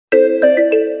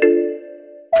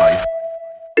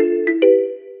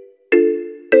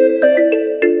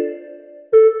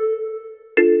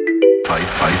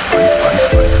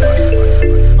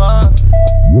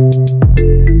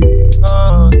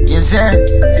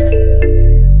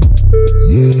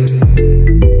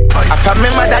I from my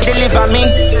mother deliver me.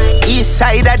 East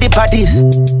side of the bodies.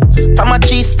 From a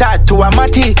 3-star to a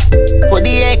matic. Put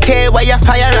the AK where you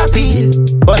fire rapid.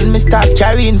 But me stop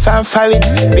carrying from Farid.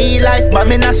 Real life but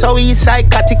me not so east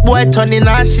side. Catic boy turning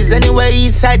ashes anywhere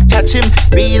east side catch him.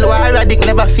 Real war addict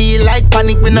never feel like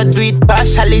panic. We not do it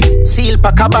partially. Seal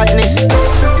pack a badness.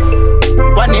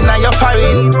 One in a your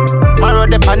foreign. Marrow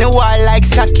the on the wall like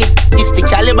socket. 50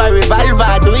 caliber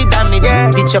revolver do it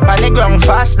damage. Pitch up on the ground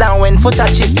fast down when foot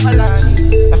touch it.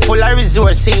 Full of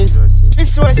resources.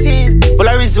 Full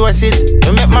of resources.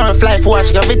 We make marrow fly for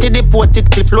watch. Gravity deported.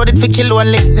 Clip loaded for kill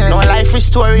only. No life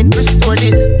restoring. Restore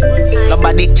this.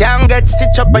 Nobody can get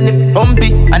stitched up on the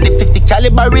bumpy. And the 50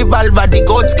 caliber revolver, the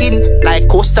gold skin. Like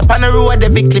coast up on the road,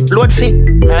 every clip load fit.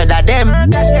 Murder them.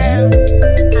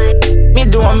 Me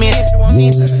do a miss.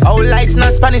 Our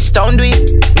license Spanish town do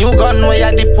it. New gun where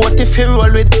you deport if you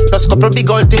roll with. Plus couple big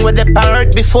old thing where the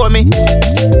parrot before me.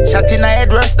 Shot in a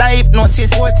head rust and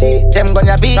hypnosis. Them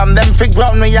gonna be from them free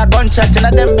ground where you gunshot in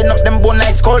a them bin up them bone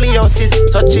like scoliosis.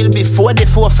 So chill before the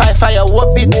 4-5 fire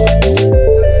whooping.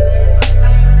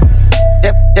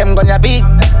 Them gonna be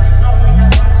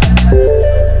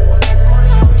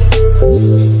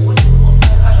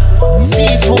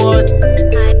seafood.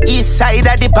 East side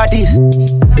of the bodies.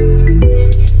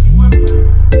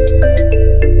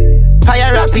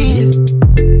 Fire rapid.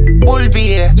 Bull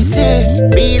beer. You see,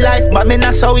 real life but me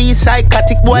not so east side.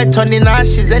 Catic boy turning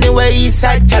ashes anywhere east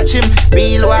side catch him.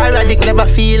 Real war addict never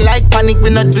feel like panic. We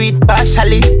not do it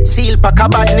partially. Seal pack a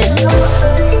badness.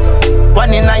 One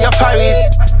in a your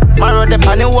forehead. Marrow the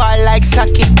on the wall like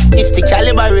socket. 50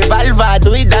 caliber revolver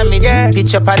do it damage.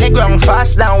 Pitch up on the ground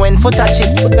fast down when foot touch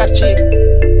it.